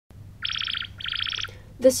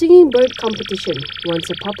The singing bird competition, once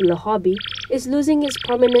a popular hobby, is losing its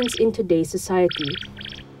prominence in today's society.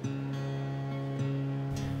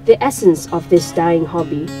 The essence of this dying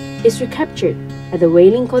hobby is recaptured at the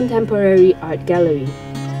Wei Ling Contemporary Art Gallery.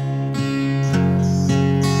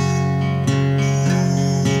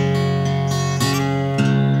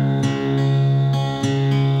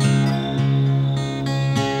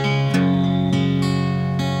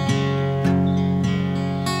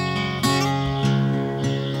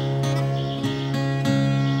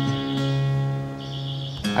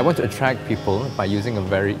 I want to attract people by using a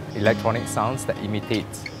very electronic sounds that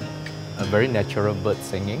imitates a very natural bird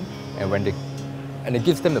singing, and it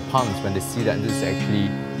gives them the pumps when they see that this is actually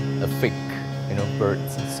a fake,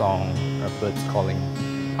 bird's song or birds calling.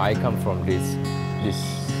 I come from this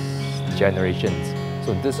generations,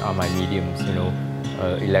 so these are my mediums,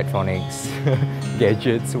 electronics,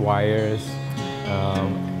 gadgets, wires,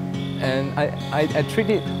 and I treat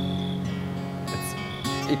it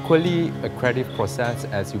equally a creative process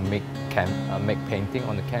as you make painting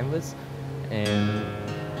on the canvas, and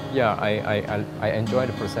yeah, I enjoy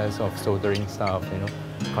the process of soldering stuff,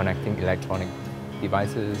 connecting electronic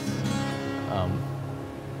devices,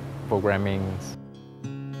 programming.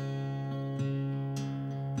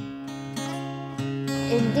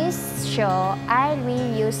 In this show, I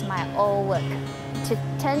reuse my old work to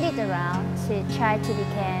turn it around to try to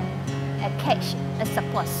become a cage, a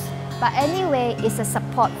support. But anyway, it's a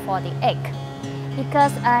support for the egg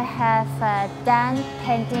because I have done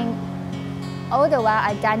painting. All the while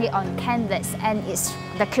I done it on canvas, and it's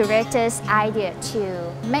the curator's idea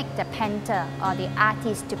to make the painter or the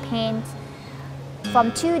artist to paint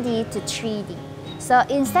from 2D to 3D. So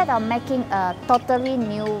instead of making a totally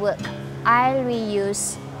new work, I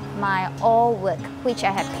reuse my old work which I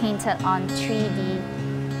have painted on 3D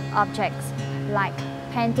objects, like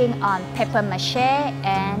painting on paper mache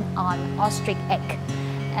and on ostrich egg,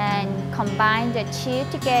 and combine the two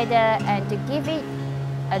together and to give it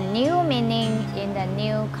a new meaning in the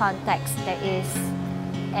new context that is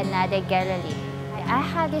another gallery. I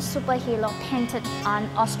have this superhero painted on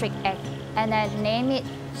ostrich egg, and I name it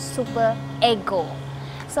Super Ego.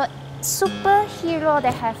 So superhero,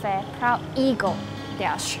 they have a proud ego, they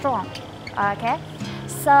are strong, okay?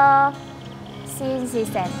 So since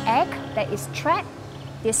it's an egg that is trapped,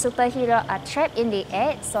 the superhero are trapped in the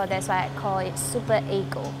egg, so that's why I call it Super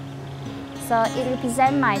Ego. So it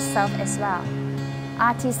represents myself as well.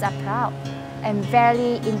 Artists are proud and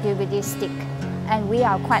very individualistic, and we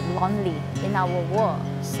are quite lonely in our world.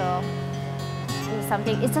 So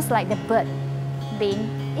it's just like the bird being,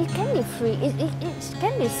 it can be free, it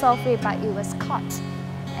can be so free, but it was caught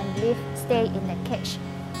and stay in the cage.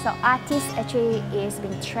 So artists actually is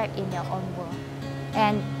being trapped in their own world.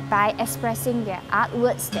 And by expressing their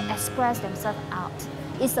artworks, they express themselves out.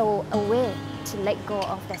 It's a way to let go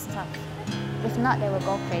of that stuff. If not, they will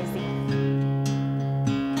go crazy.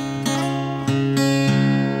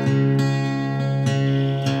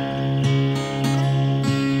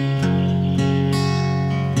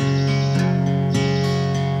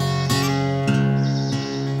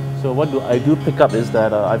 So what I do pick up is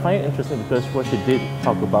that I find it interesting because what she did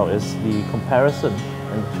talk about is the comparison,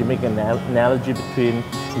 and she make an analogy between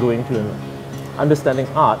going to understanding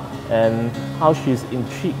art and how she's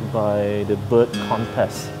intrigued by the bird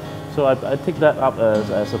contest. So I take that up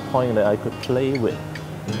as a point that I could play with,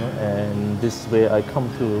 and this way I come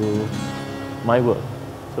to my work.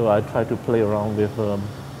 So I try to play around with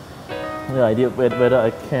the idea of whether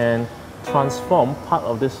I can transform part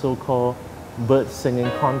of this so-called bird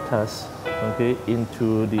singing contest, okay,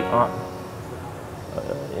 into the art,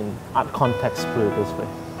 in art context, put it this way.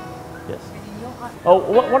 Yes. Oh,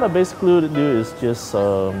 what I basically do is just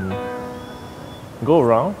go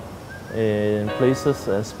around in places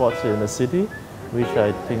and spots in the city, which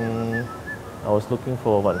I think I was looking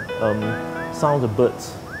for sounds of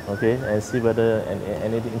birds, okay, and see whether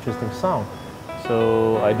any interesting sound.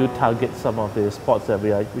 So I do target some of the spots that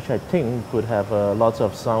which I think could have lots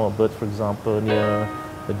of sound of birds, for example, near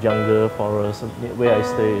the jungle forest where I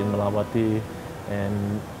stay in Malawati,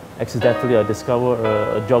 and accidentally I discovered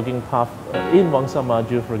a jogging path in Wangsa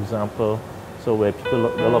Maju, for example, so where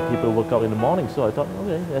a lot of people work out in the morning. So I thought,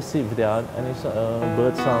 okay, let's see if there are any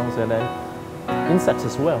bird sounds and then insects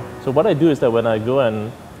as well. So what I do is that when I go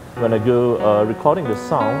recording the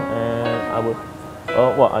sound, and I would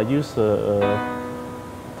I use a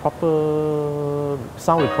proper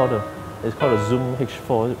sound recorder. It's called a Zoom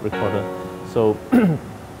H4 recorder. So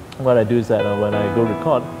what I do is that when I go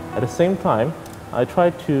record, at the same time, I try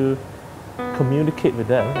to communicate with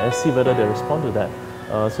them and see whether they respond to that.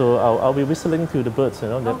 So I'll be whistling to the birds.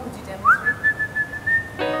 How could you demonstrate?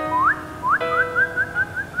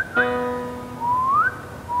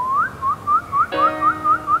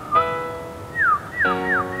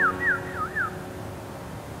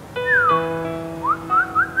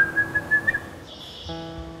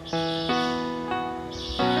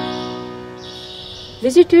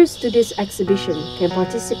 Visitors to this exhibition can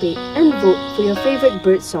participate and vote for your favorite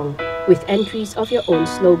bird song with entries of your own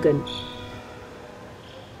slogan.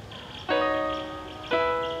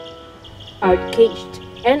 Art Caged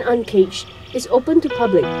and Uncaged is open to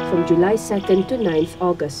public from July 2nd to 9th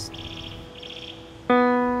August.